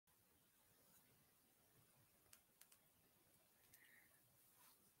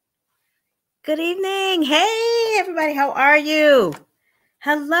Good evening. Hey, everybody. How are you?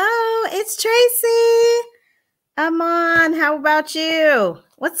 Hello, it's Tracy. I'm on. How about you?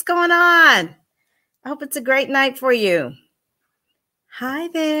 What's going on? I hope it's a great night for you. Hi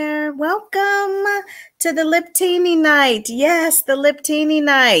there. Welcome to the Liptini night. Yes, the Liptini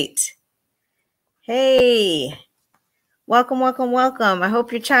night. Hey, welcome, welcome, welcome. I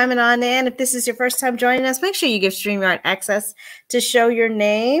hope you're chiming on in. If this is your first time joining us, make sure you give StreamYard access to show your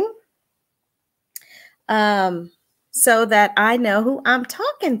name. So that I know who I'm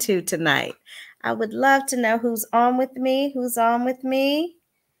talking to tonight. I would love to know who's on with me. Who's on with me?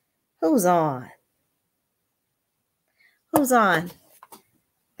 Who's on? Who's on?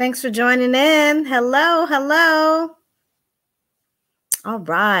 Thanks for joining in. Hello, hello. All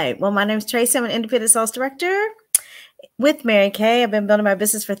right. Well, my name is Tracy. I'm an independent sales director with Mary Kay. I've been building my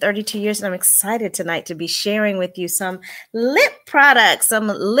business for 32 years, and I'm excited tonight to be sharing with you some lip products.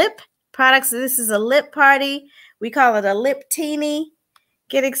 This is a lip party. We call it a Liptini.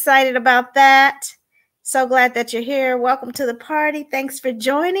 Get excited about that. So glad that you're here. Welcome to the party. Thanks for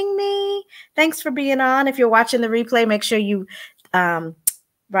joining me. Thanks for being on. If you're watching the replay, make sure you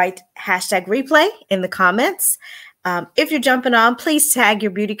write hashtag replay in the comments. If you're jumping on, please tag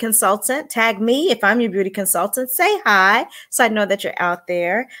your beauty consultant. Tag me if I'm your beauty consultant. Say hi so I know that you're out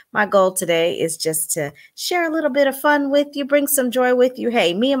there. My goal today is just to share a little bit of fun with you, bring some joy with you.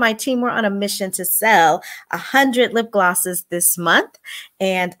 Hey, me and my team, we're on a mission to sell 100 lip glosses this month,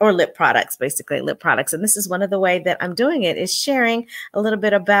 or lip products, basically lip products. And this is one of the ways that I'm doing it, is sharing a little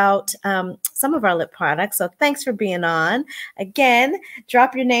bit about some of our lip products. So thanks for being on. Again,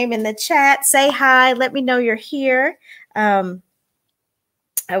 drop your name in the chat. Say hi. Let me know you're here. I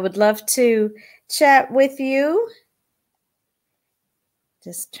would love to chat with you.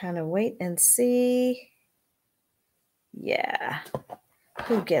 Just trying to wait and see. Yeah.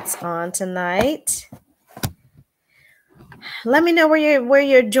 Who gets on tonight? Let me know where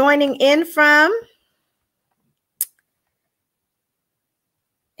you're joining in from.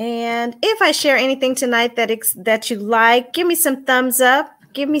 And if I share anything tonight that you like, give me some thumbs up.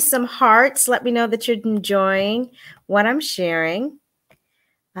 Give me some hearts. Let me know that you're enjoying what I'm sharing.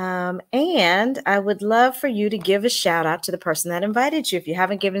 And I would love for you to give a shout out to the person that invited you. If you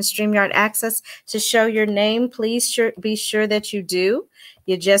haven't given StreamYard access to show your name, please be sure that you do.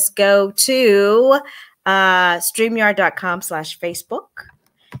 You just go to StreamYard.com/Facebook.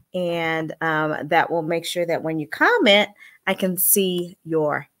 And that will make sure that when you comment, I can see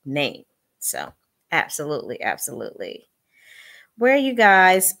your name. So absolutely, absolutely. Where are you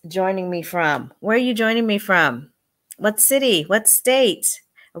guys joining me from? Where are you joining me from? What city? What state?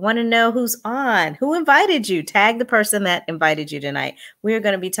 I want to know who's on. Who invited you? Tag the person that invited you tonight. We're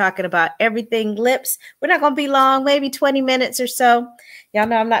going to be talking about everything lips. We're not going to be long, maybe 20 minutes or so. Y'all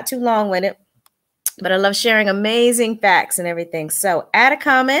know I'm not too long with it, but I love sharing amazing facts and everything. So add a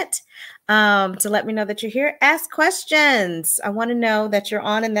comment to let me know that you're here. Ask questions. I want to know that you're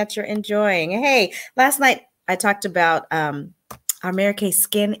on and that you're enjoying. Hey, last night I talked about our Mary Kay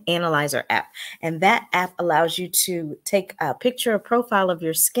Skin Analyzer app. And that app allows you to take a picture or profile of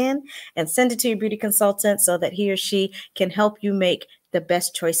your skin and send it to your beauty consultant so that he or she can help you make the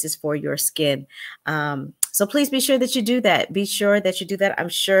best choices for your skin. So please be sure that you do that. Be sure that you do that. I'm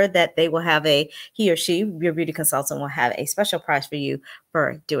sure that they will have he or she, your beauty consultant, will have a special prize for you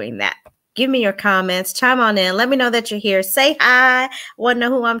for doing that. Give me your comments. Chime on in. Let me know that you're here. Say hi. I want to know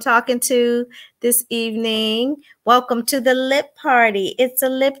who I'm talking to this evening. Welcome to the lip party. It's a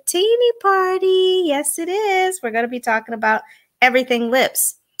Liptini party. Yes, it is. We're going to be talking about everything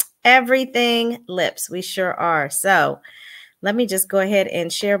lips. Everything lips. We sure are. So let me just go ahead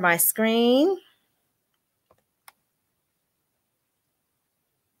and share my screen.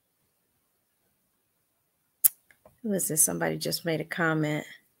 Who is this? Somebody just made a comment.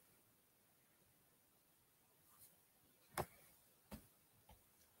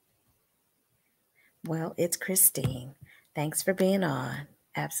 Well, it's Christine. Thanks for being on.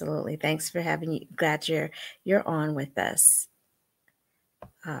 Absolutely. Thanks for having you. Glad you're on with us.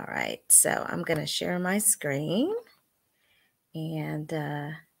 All right. So I'm going to share my screen. And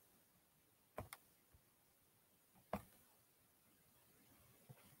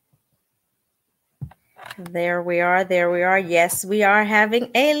there we are. There we are. Yes, we are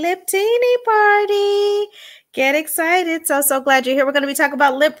having a Liptini party. Get excited. So glad you're here. We're going to be talking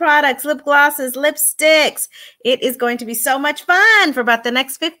about lip products, lip glosses, lipsticks. It is going to be so much fun for about the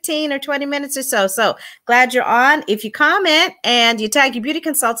next 15 or 20 minutes or so. So glad you're on. If you comment and you tag your beauty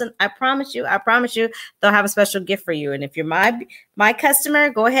consultant, I promise you, they'll have a special gift for you. And if you're my My customer,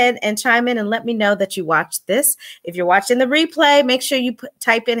 go ahead and chime in and let me know that you watched this. If you're watching the replay, make sure you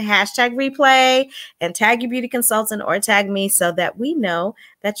type in hashtag replay and tag your beauty consultant or tag me so that we know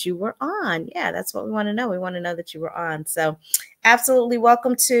that you were on. Yeah, that's what we want to know. We want to know that you were on. So absolutely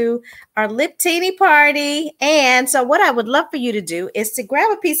welcome to our Liptini party. And so what I would love for you to do is to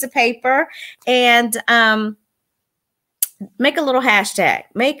grab a piece of paper and make a little hashtag.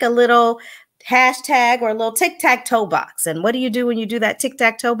 Make a little hashtag or a little tic-tac-toe box. And what do you do when you do that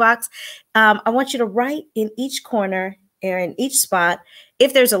tic-tac-toe box? I want you to write in each corner or in each spot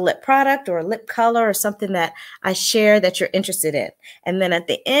if there's a lip product or a lip color or something that I share that you're interested in. And then at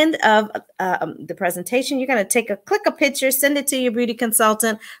the end of the presentation, you're going to click a picture, send it to your beauty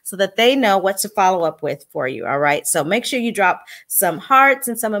consultant so that they know what to follow up with for you. All right. So make sure you drop some hearts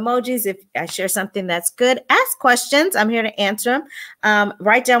and some emojis. If I share something that's good, ask questions. I'm here to answer them.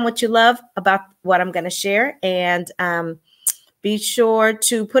 Write down what you love about what I'm going to share. And be sure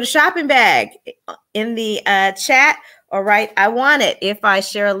to put a shopping bag in the chat. All right. I want it if I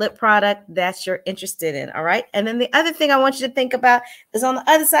share a lip product that you're interested in. All right. And then the other thing I want you to think about is on the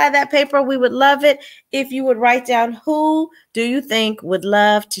other side of that paper, we would love it if you would write down who do you think would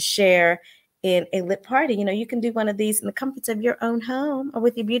love to share in a lip party. You know, you can do one of these in the comforts of your own home or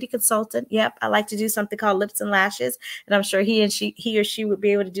with your beauty consultant. Yep. I like to do something called Lips and Lashes. And I'm sure he or she would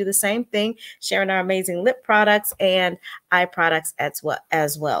be able to do the same thing, sharing our amazing lip products and eye products as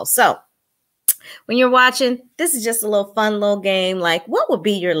well. So when you're watching, this is just a little fun little game. Like, what would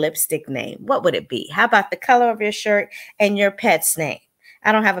be your lipstick name? What would it be? How about the color of your shirt and your pet's name?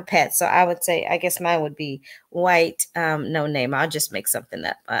 I don't have a pet, so I would say, I guess mine would be white, no name. I'll just make something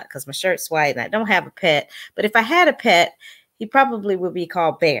up because my shirt's white and I don't have a pet. But if I had a pet, he probably would be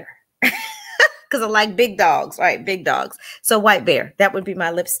called Bear because I like big dogs, right? Big dogs. So White Bear, that would be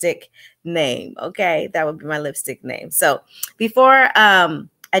my lipstick name. Okay, that would be my lipstick name. So before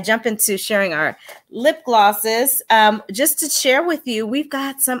I jump into sharing our lip glosses, just to share with you, we've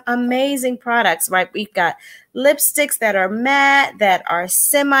got some amazing products, right? We've got lipsticks that are matte, that are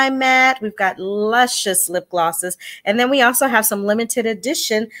semi-matte. We've got luscious lip glosses. And then we also have some limited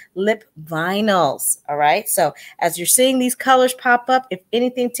edition lip vinyls, all right? So as you're seeing these colors pop up, if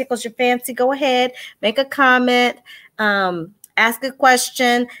anything tickles your fancy, go ahead, make a comment, ask a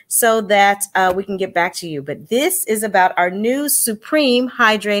question so that we can get back to you. But this is about our new Supreme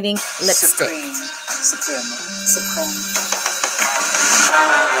Hydrating Lipstick. Supreme.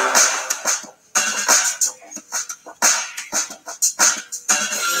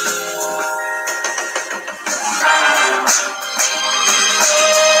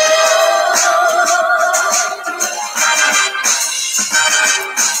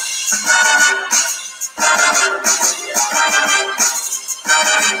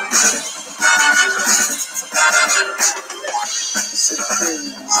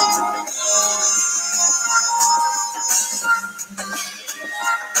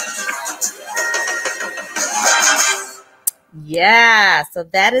 Yeah, so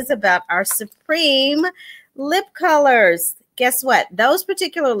that is about our Supreme lip colors. Guess what? Those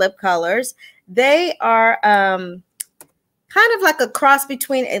particular lip colors, they are kind of like a cross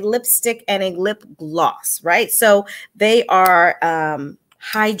between a lipstick and a lip gloss, right? So they are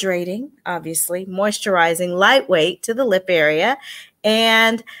hydrating, obviously, moisturizing, lightweight to the lip area.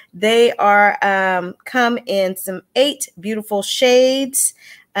 And they are come in some 8 beautiful shades.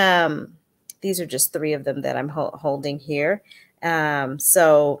 These are just 3 of them that I'm holding here.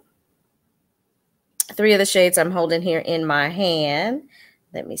 So 3 of the shades I'm holding here in my hand.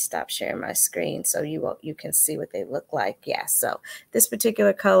 Let me stop sharing my screen so you can see what they look like. Yeah, so this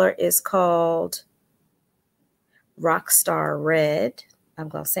particular color is called Rockstar Red. I'm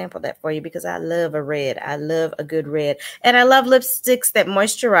going to sample that for you because I love a red. I love a good red. And I love lipsticks that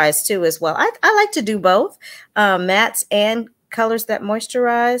moisturize too as well. I like to do both, mattes and colors that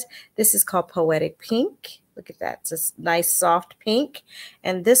moisturize. This is called Poetic Pink. Look at that. It's a nice soft pink.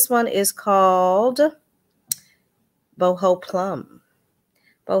 And this one is called Boho Plum.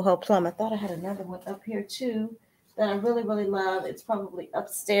 Boho Plum. I thought I had another one up here too that I really, really love. It's probably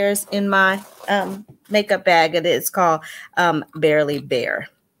upstairs in my makeup bag. It is called Barely Bare.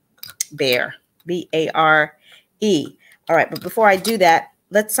 Bare. B-A-R-E. All right, but before I do that,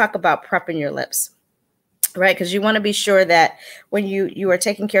 let's talk about prepping your lips. Right, because you want to be sure that when you are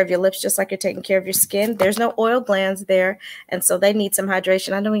taking care of your lips, just like you're taking care of your skin, there's no oil glands there. And so they need some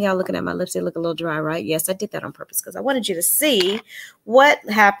hydration. I know when y'all looking at my lips, they look a little dry, right? Yes, I did that on purpose because I wanted you to see what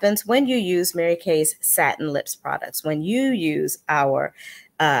happens when you use Mary Kay's Satin Lips products. When you use our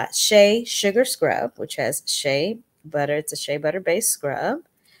Shea Sugar Scrub, which has shea butter. It's a shea butter based scrub.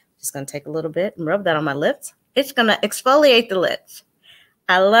 Just going to take a little bit and rub that on my lips. It's going to exfoliate the lips.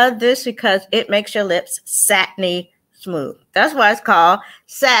 I love this because it makes your lips satiny smooth. That's why it's called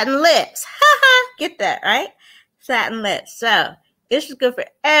satin lips. Get that, right? Satin lips. So this is good for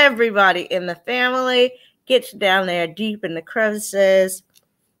everybody in the family. Gets down there deep in the crevices.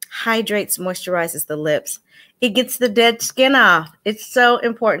 Hydrates, moisturizes the lips. It gets the dead skin off. It's so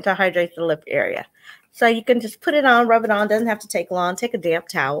important to hydrate the lip area. So you can just put it on, rub it on. Doesn't have to take long. Take a damp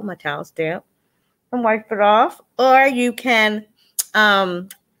towel. My towel's damp. And wipe it off. Or you can do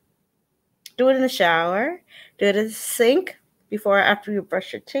it in the shower. Do it in the sink before or after you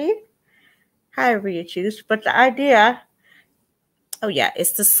brush your teeth. However you choose. But the idea, oh yeah,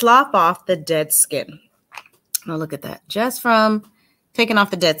 is to slop off the dead skin. Oh, look at that. Just from taking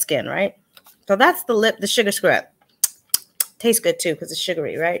off the dead skin, right? So that's the lip, the sugar scrub. Tastes good too because it's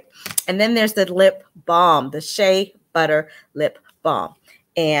sugary, right? And then there's the lip balm, the Shea Butter Lip Balm.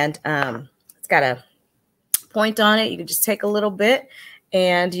 And it's got a point on it. You can just take a little bit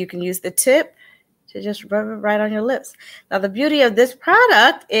and you can use the tip to just rub it right on your lips. Now, the beauty of this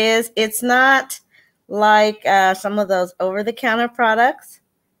product is it's not like some of those over-the-counter products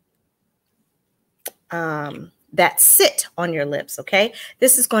that sit on your lips, okay?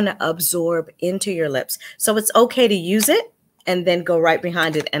 This is going to absorb into your lips. So it's okay to use it and then go right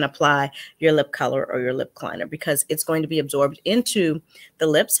behind it and apply your lip color or your lip liner because it's going to be absorbed into the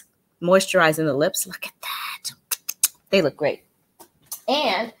lips, moisturizing the lips. Look at that. They look great.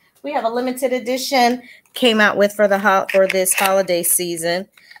 And we have a limited edition came out with for this holiday season,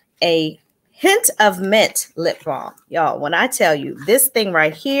 a Hint of Mint lip balm. Y'all, when I tell you this thing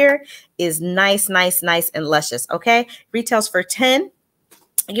right here is nice, nice, nice and luscious, okay? Retails for $10.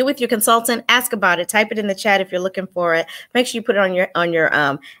 Get with your consultant, ask about it, type it in the chat if you're looking for it. Make sure you put it on your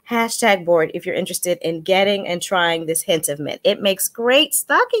hashtag board if you're interested in getting and trying this Hint of Mint. It makes great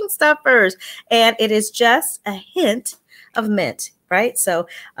stocking stuffers, and it is just a hint of mint, right? So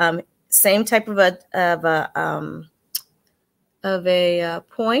same type of a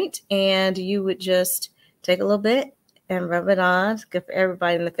point, and you would just take a little bit and rub it on. It's good for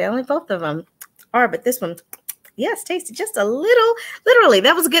everybody in the family. Both of them are, but this one, yes, tasty just a little. Literally,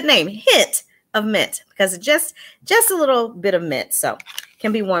 that was a good name, Hint of Mint, because it's just a little bit of mint. So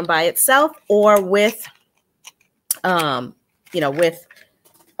can be worn by itself or with, with a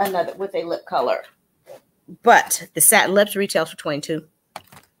lip color. But the satin lips retails for $22.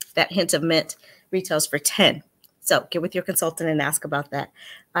 That Hint of Mint retails for $10. So get with your consultant and ask about that.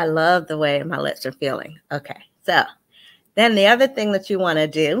 I love the way my lips are feeling. Okay, so then the other thing that you want to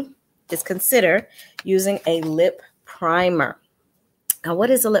do is consider using a lip primer. Now, what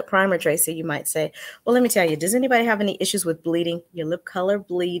is a lip primer, Tracy, you might say? Well, let me tell you, does anybody have any issues with bleeding? Your lip color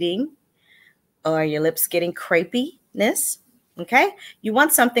bleeding or your lips getting crepiness? Okay, you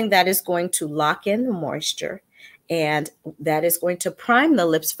want something that is going to lock in the moisture and that is going to prime the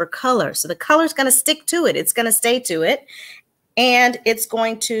lips for color. So the color is going to stick to it. It's going to stay to it. And it's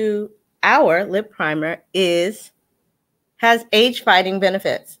going to, our lip primer has age-fighting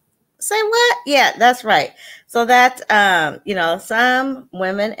benefits. Say what? Yeah, that's right. So that, some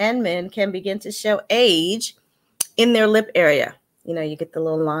women and men can begin to show age in their lip area. You know, you get the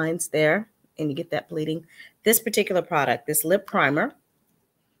little lines there and you get that bleeding. This particular product, this lip primer,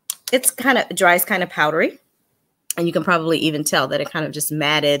 it's dries kind of powdery. And you can probably even tell that it kind of just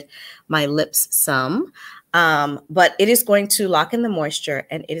matted my lips some. But it is going to lock in the moisture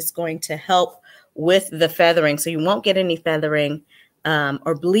and it is going to help with the feathering. So you won't get any feathering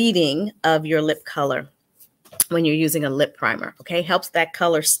or bleeding of your lip color when you're using a lip primer. Okay, helps that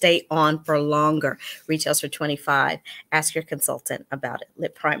color stay on for longer. Retails for $25. Ask your consultant about it.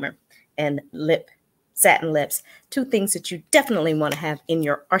 Lip primer and satin lips. Two things that you definitely want to have in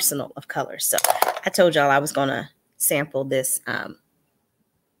your arsenal of colors. So I told y'all I was going to sample this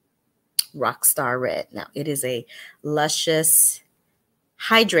Rockstar Red. Now, it is a luscious,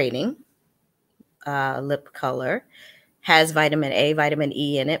 hydrating lip color. Has vitamin A, vitamin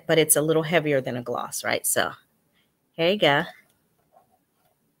E in it, but it's a little heavier than a gloss, right? So here you go.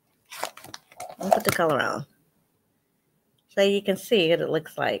 I'll put the color on so you can see what it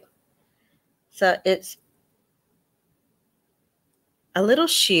looks like. So it's a little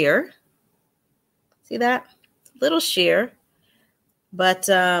sheer. See that? Little sheer, but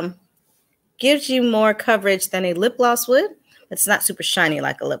gives you more coverage than a lip gloss would. It's not super shiny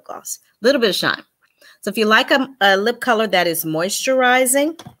like a lip gloss. A little bit of shine. So if you like a lip color that is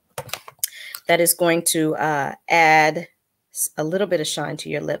moisturizing, that is going to add a little bit of shine to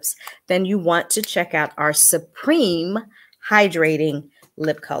your lips, then you want to check out our Supreme Hydrating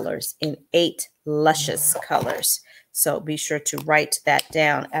Lip Colors in 8 luscious colors. So be sure to write that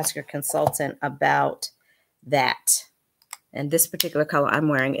down. Ask your consultant about that. And this particular color I'm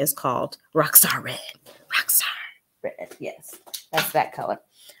wearing is called Rockstar Red. Rockstar Red. Yes, that's that color.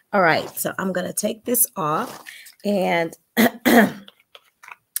 All right, so I'm going to take this off. And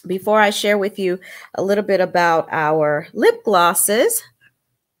before I share with you a little bit about our lip glosses,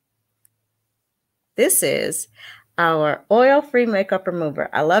 this is our oil-free makeup remover.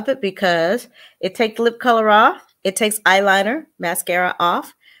 I love it because it takes lip color off. It takes eyeliner, mascara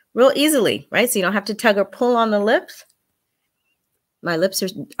off real easily, right? So you don't have to tug or pull on the lips. My lips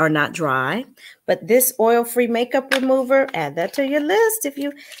are not dry, but this oil-free makeup remover, add that to your list if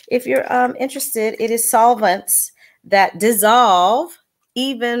you're interested. It is solvents that dissolve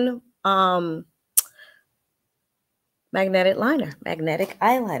even magnetic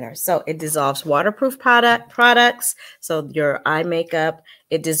eyeliner. So it dissolves waterproof products. So your eye makeup,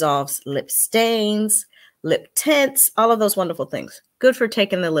 it dissolves lip stains, lip tints, all of those wonderful things. Good for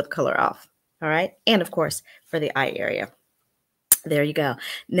taking the lip color off. All right. And of course, for the eye area. There you go.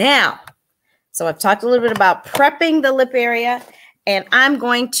 Now, so I've talked a little bit about prepping the lip area, and I'm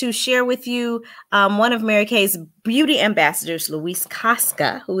going to share with you one of Mary Kay's beauty ambassadors, Louise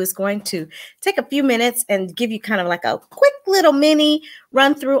Casca, who is going to take a few minutes and give you kind of like a quick little mini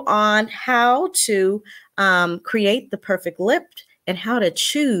run through on how to create the perfect lip and how to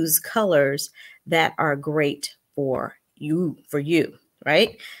choose colors that are great for you,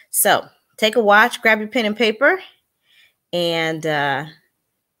 right? So take a watch, grab your pen and paper, and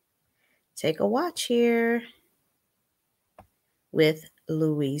take a watch here with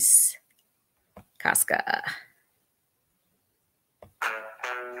Louise Casca.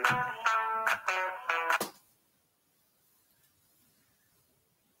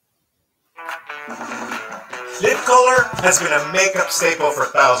 Lip color has been a makeup staple for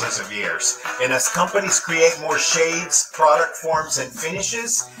thousands of years, and as companies create more shades, product forms, and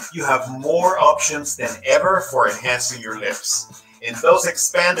finishes, you have more options than ever for enhancing your lips. And those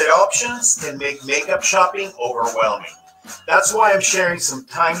expanded options can make makeup shopping overwhelming. That's why I'm sharing some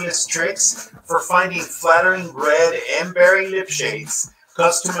timeless tricks for finding flattering red and berry lip shades,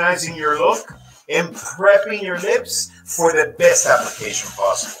 customizing your look, and prepping your lips for the best application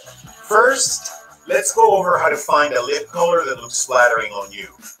possible. First, let's go over how to find a lip color that looks flattering on you.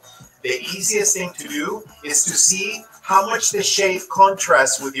 The easiest thing to do is to see how much the shade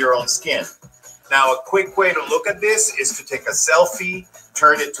contrasts with your own skin. Now, a quick way to look at this is to take a selfie,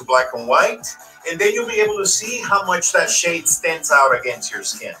 turn it to black and white, and then you'll be able to see how much that shade stands out against your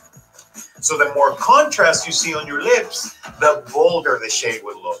skin. So the more contrast you see on your lips, the bolder the shade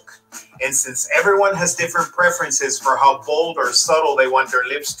would look. And since everyone has different preferences for how bold or subtle they want their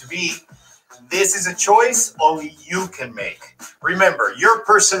lips to be, this is a choice only you can make. Remember, your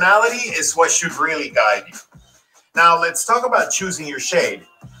personality is what should really guide you. Now, let's talk about choosing your shade.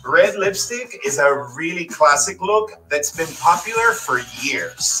 Red lipstick is a really classic look that's been popular for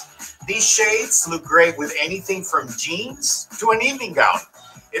years. These shades look great with anything from jeans to an evening gown.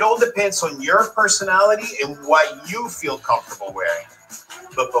 It all depends on your personality and what you feel comfortable wearing.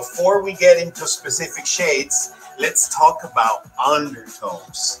 But before we get into specific shades, let's talk about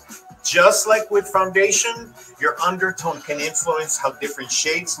undertones. Just like with foundation, your undertone can influence how different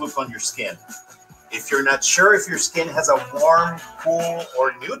shades look on your skin. If you're not sure if your skin has a warm, cool,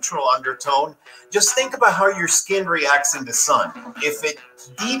 or neutral undertone, just think about how your skin reacts in the sun. If it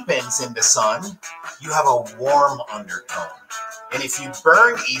deepens in the sun, you have a warm undertone. And if you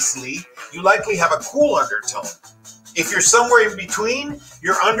burn easily, you likely have a cool undertone. If you're somewhere in between,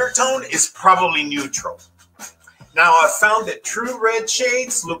 your undertone is probably neutral. Now, I've found that true red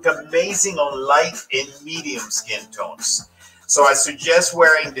shades look amazing on light and medium skin tones. So I suggest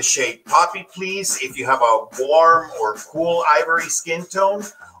wearing the shade Poppy Please if you have a warm or cool ivory skin tone,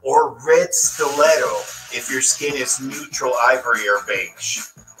 or red Stiletto if your skin is neutral ivory or beige.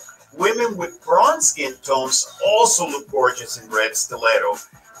 Women with bronze skin tones also look gorgeous in red Stiletto,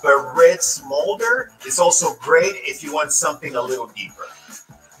 but red Smolder is also great if you want something a little deeper.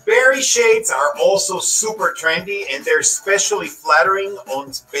 Berry shades are also super trendy, and they're especially flattering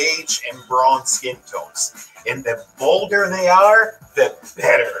on beige and bronze skin tones. And the bolder they are, the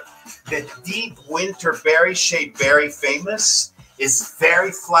better. The deep winter berry shade Berry Famous is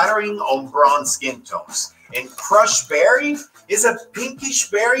very flattering on bronze skin tones. And Crushed Berry is a pinkish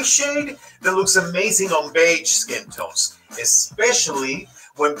berry shade that looks amazing on beige skin tones, especially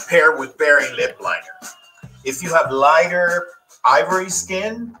when paired with berry lip liner. If you have lighter ivory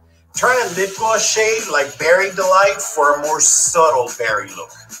skin, try a lip gloss shade like Berry Delight for a more subtle berry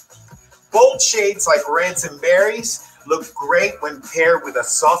look. Bold shades like reds and berries look great when paired with a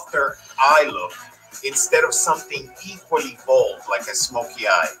softer eye look instead of something equally bold like a smoky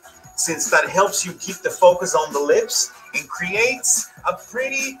eye. since that helps you keep the focus on the lips and creates a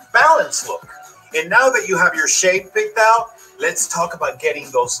pretty balanced look. And now that you have your shade picked out, let's talk about getting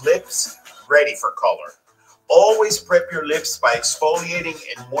those lips ready for color. Always prep your lips by exfoliating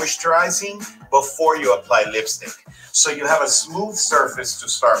and moisturizing before you apply lipstick, so you have a smooth surface to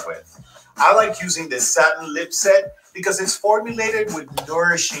start with. I like using this satin lip set because it's formulated with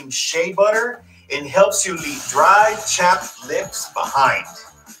nourishing shea butter and helps you leave dry, chapped lips behind.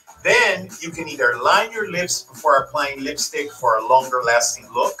 Then you can either line your lips before applying lipstick for a longer lasting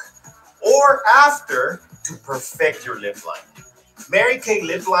look, or after to perfect your lip line. Mary Kay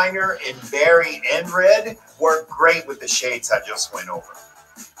lip liner in berry and red work great with the shades I just went over.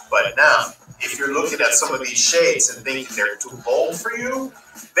 But now, if you're looking at some of these shades and thinking they're too bold for you,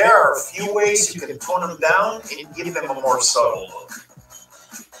 there are a few ways you can tone them down and give them a more subtle look.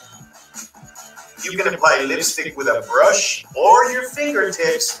 You can apply lipstick with a brush or your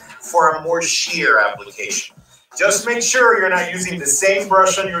fingertips for a more sheer application. Just make sure you're not using the same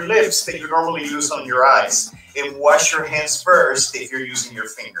brush on your lips that you normally use on your eyes, and wash your hands first if you're using your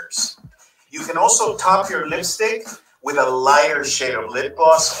fingers. You can also top your lipstick with a lighter shade of lip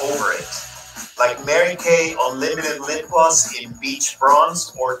gloss over it, like Mary Kay Unlimited Lip Gloss in Beach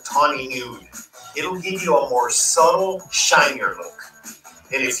Bronze or Tawny Nude. It'll give you a more subtle, shinier look.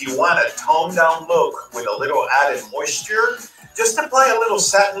 And if you want a toned down look with a little added moisture, just apply a little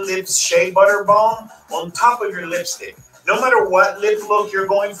Satin Lips Shea Butter Balm on top of your lipstick. No matter what lip look you're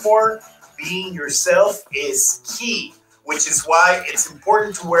going for, being yourself is key, which is why it's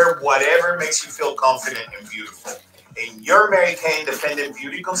important to wear whatever makes you feel confident and beautiful. And your Mary Kay Independent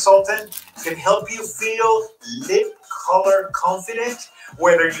Beauty Consultant can help you feel lip color confident,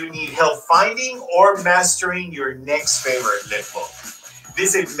 whether you need help finding or mastering your next favorite lip look.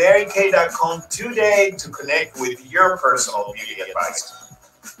 Visit marykay.com today to connect with your personal beauty advisor.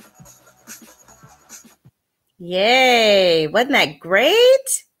 Yay! Wasn't that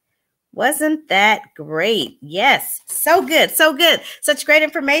great? Wasn't that great? Yes. So good. So good. Such great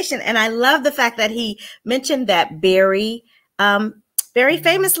information. And I love the fact that he mentioned that very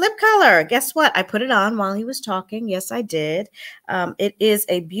famous lip color. Guess what? I put it on while he was talking. Yes, I did. It is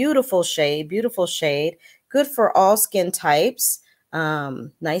a beautiful shade, good for all skin types.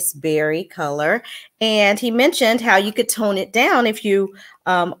 Nice berry color. And he mentioned how you could tone it down if you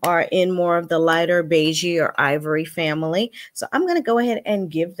are in more of the lighter beigey or ivory family. So I'm going to go ahead and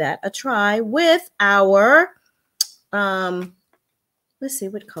give that a try with our, let's see,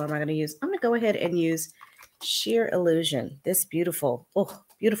 what color am I going to use? I'm going to go ahead and use Sheer Illusion. This beautiful,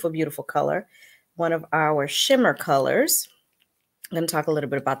 beautiful color. One of our shimmer colors. I'm going to talk a little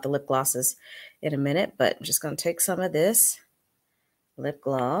bit about the lip glosses in a minute, but I'm just going to take some of this lip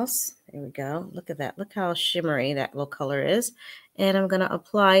gloss. There we go. Look at that. Look how shimmery that little color is. And I'm going to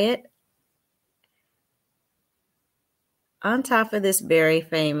apply it on top of this Very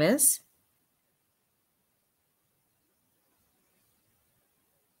Famous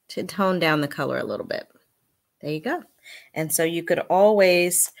to tone down the color a little bit. There you go. And so you could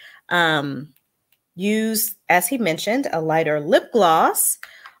always use, as he mentioned, a lighter lip gloss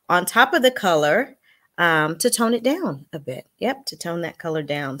on top of the color to tone it down a bit. Yep, to tone that color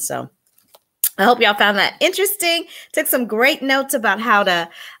down. So I hope y'all found that interesting. Took some great notes about how to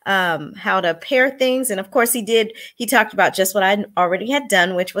pair things. And of course he talked about just what I already had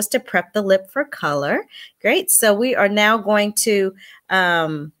done, which was to prep the lip for color. Great. So we are now going to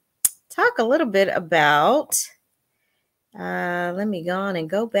talk a little bit about, let me go on and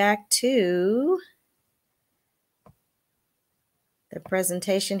go back to the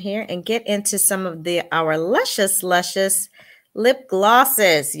presentation here and get into some of our luscious lip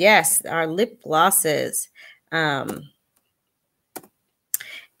glosses. Yes, our lip glosses. And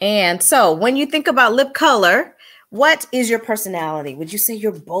so when you think about lip color, what is your personality? Would you say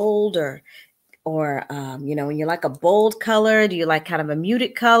you're bold or you know, when you like a bold color? Do you like kind of a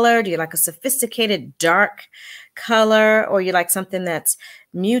muted color? Do you like a sophisticated dark color, or you like something that's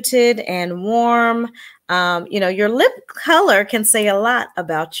muted and warm? You know, your lip color can say a lot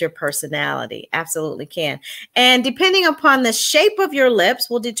about your personality. Absolutely can. And depending upon the shape of your lips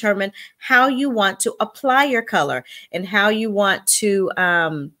will determine how you want to apply your color and how you want to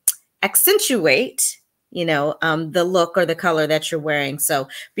accentuate, you know, the look or the color that you're wearing. So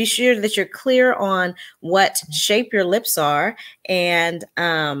be sure that you're clear on what shape your lips are and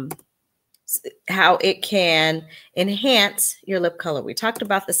how it can enhance your lip color. We talked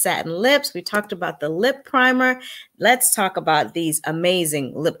about the satin lips. We talked about the lip primer. Let's talk about these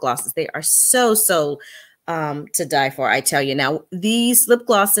amazing lip glosses. They are so to die for, I tell you. Now, these lip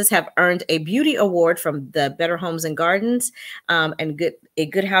glosses have earned a beauty award from the Better Homes and Gardens and a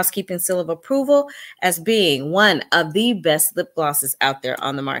Good Housekeeping seal of approval as being one of the best lip glosses out there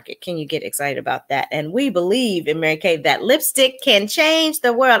on the market. Can you get excited about that? And we believe in Mary Kay that lipstick can change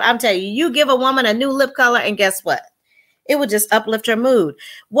the world. I'm telling you, you give a woman a new lip color and guess what? It will just uplift her mood.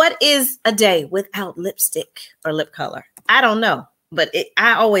 What is a day without lipstick or lip color? I don't know. But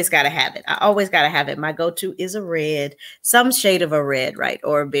I always got to have it. I always got to have it. My go-to is a red, some shade of a red, right?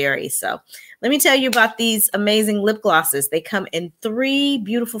 Or a berry. So let me tell you about these amazing lip glosses. They come in 3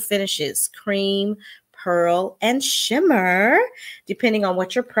 beautiful finishes: cream, pearl, and shimmer, depending on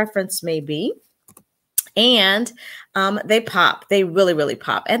what your preference may be. And they pop. They really, really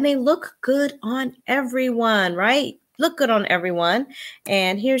pop. And they look good on everyone, right? Look good on everyone.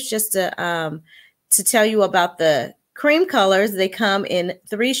 And here's just to tell you about the cream colors. They come in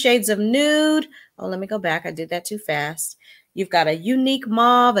 3 shades of nude. Oh, let me go back. I did that too fast. You've got a unique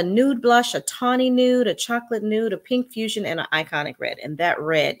mauve, a nude blush, a tawny nude, a chocolate nude, a pink fusion, and an iconic red. And that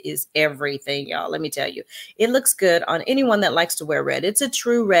red is everything, y'all. Let me tell you. It looks good on anyone that likes to wear red. It's a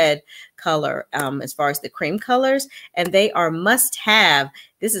true red color as far as the cream colors, and they are must-have.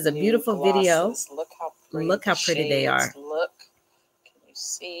 This is a beautiful video. Look how pretty they are. Look.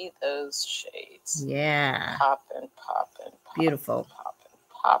 See those shades. Yeah. Popping. Beautiful.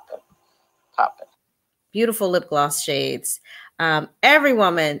 Popping. Beautiful lip gloss shades. Every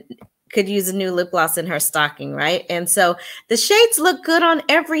woman could use a new lip gloss in her stocking, right? And so the shades look good on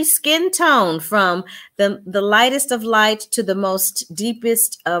every skin tone, from the lightest of light to the most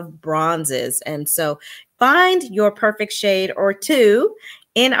deepest of bronzes. And so find your perfect shade or 2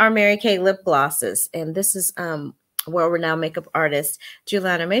 in our Mary Kay lip glosses. And this is world-renowned makeup artist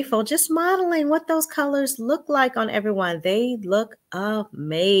Juliana Mayfield just modeling what those colors look like on everyone. They look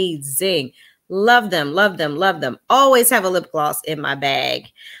amazing. Love them, love them, love them. Always have a lip gloss in my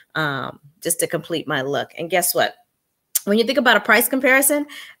bag just to complete my look. And guess what? When you think about a price comparison,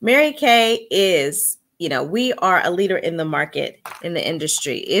 Mary Kay is, you know, we are a leader in the market, in the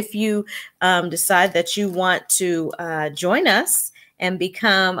industry. If you decide that you want to join us and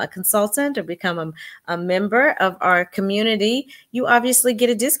become a consultant or become a member of our community, you obviously get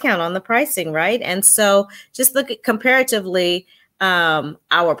a discount on the pricing, right? And so just look at comparatively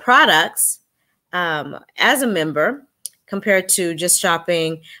our products as a member compared to just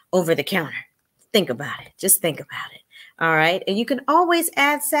shopping over the counter. Think about it. Just think about it. All right. And you can always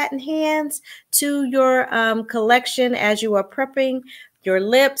add satin hands to your collection as you are prepping your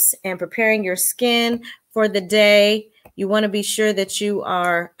lips and preparing your skin for the day. You want to be sure that you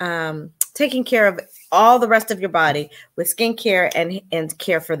are taking care of all the rest of your body with skincare and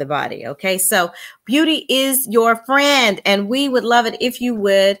care for the body. Okay, so beauty is your friend, and we would love it if you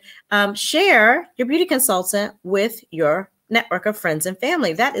would share your beauty consultant with your network of friends and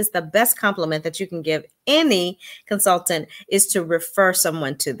family. That is the best compliment that you can give any consultant, is to refer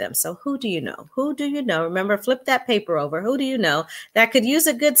someone to them. So who do you know? Who do you know? Remember, flip that paper over. Who do you know that could use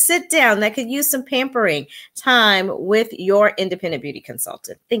a good sit down, that could use some pampering time with your independent beauty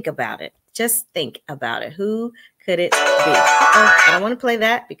consultant? Think about it. Just think about it. Who could it be? I don't want to play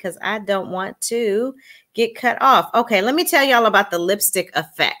that because I don't want to get cut off. Okay, let me tell y'all about the lipstick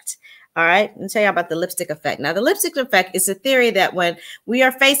effect. All right, let me tell you about the lipstick effect. Now, the lipstick effect is a theory that when we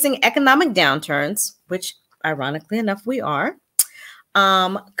are facing economic downturns, which ironically enough we are,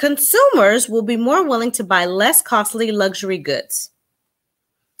 consumers will be more willing to buy less costly luxury goods.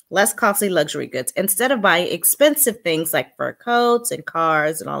 Less costly luxury goods instead of buying expensive things like fur coats and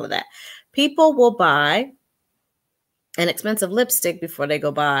cars and all of that. People will buy an expensive lipstick before they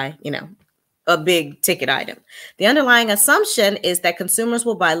go buy, you know, a big ticket item. The underlying assumption is that consumers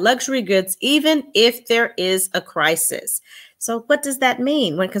will buy luxury goods even if there is a crisis. So what does that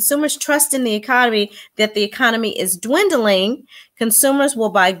mean? When consumers trust in the economy, that the economy is dwindling, consumers will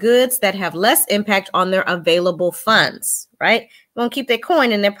buy goods that have less impact on their available funds, right? They won't keep their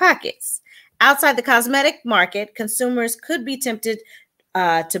coin in their pockets. Outside the cosmetic market, consumers could be tempted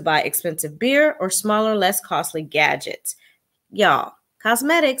to buy expensive beer or smaller, less costly gadgets. Y'all,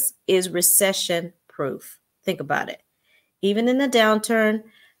 cosmetics is recession proof. Think about it. Even in the downturn,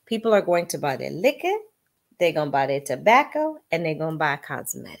 people are going to buy their liquor, they're going to buy their tobacco, and they're going to buy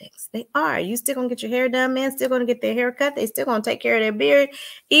cosmetics. They are. You still going to get your hair done, man, still going to get their hair cut. They still going to take care of their beard,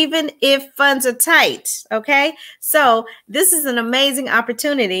 even if funds are tight, okay? So this is an amazing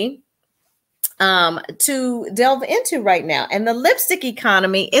opportunity to delve into right now. And the lipstick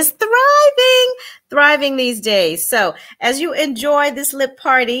economy is thriving these days. So as you enjoy this lip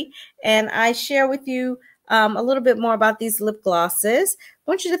party and I share with you a little bit more about these lip glosses,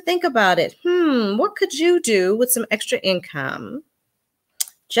 want you to think about it. What could you do with some extra income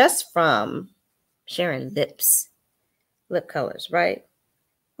just from sharing lip colors, right?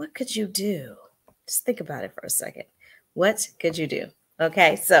 What could you do? Just think about it for a second. What could you do?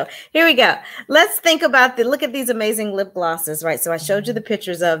 Okay, so here we go. Let's think about look at these amazing lip glosses, right? So I showed you the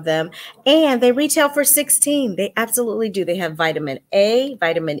pictures of them, and they retail for $16. They absolutely do. They have vitamin A,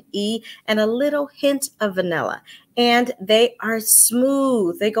 vitamin E, and a little hint of vanilla. And they are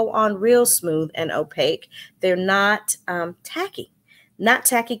smooth. They go on real smooth and opaque. They're not tacky. Not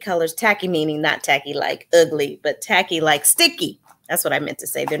tacky colors. Tacky meaning not tacky like ugly, but tacky like sticky. That's what I meant to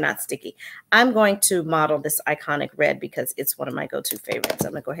say. They're not sticky. I'm going to model this iconic red because it's one of my go-to favorites.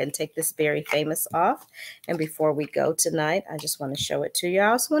 I'm going to go ahead and take this Very Famous off. And before we go tonight, I just want to show it to you.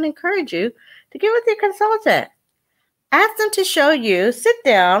 I also want to encourage you to get with your consultant. Ask them to show you. Sit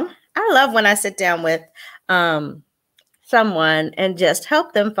down. I love when I sit down with someone and just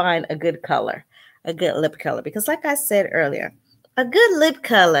help them find a good color, a good lip color. Because like I said earlier, a good lip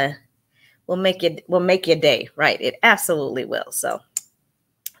color will make your day, right? It absolutely will. So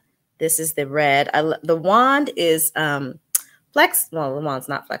this is the red. The wand is well, the wand's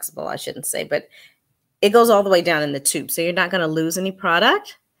not flexible, I shouldn't say, but it goes all the way down in the tube. So you're not going to lose any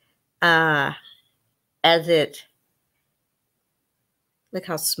product look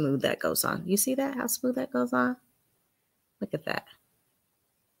how smooth that goes on. You see that? How smooth that goes on? Look at that.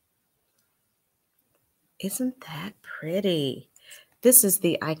 Isn't that pretty? This is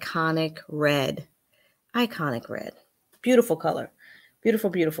the iconic red. Iconic red. Beautiful color. Beautiful,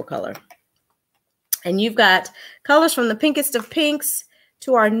 beautiful color. And you've got colors from the pinkest of pinks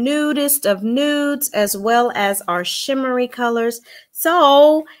to our nudest of nudes, as well as our shimmery colors.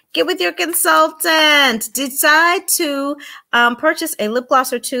 So get with your consultant. Decide to purchase a lip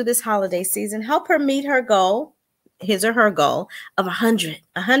gloss or two this holiday season. Help her meet her goal, his or her goal of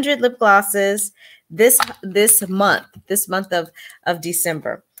 100 lip glosses this month of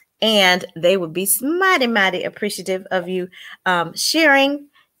December. And they would be mighty, mighty appreciative of you sharing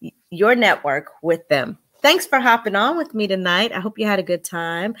your network with them. Thanks for hopping on with me tonight. I hope you had a good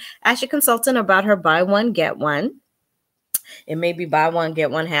time. Ask your consultant about her buy one, get one. It may be buy one, get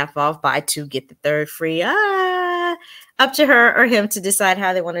one half off, buy two, get the third free. Up to her or him to decide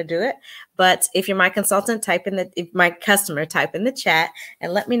how they want to do it. But if you're my consultant, if my customer, type in the chat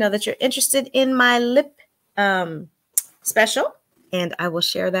and let me know that you're interested in my lip special, and I will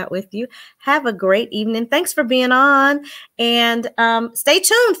share that with you. Have a great evening. Thanks for being on, and stay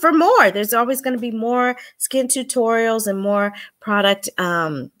tuned for more. There's always going to be more skin tutorials and more product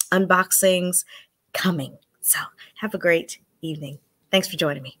unboxings coming. So have a great evening. Thanks for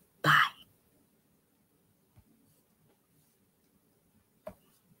joining me. Bye.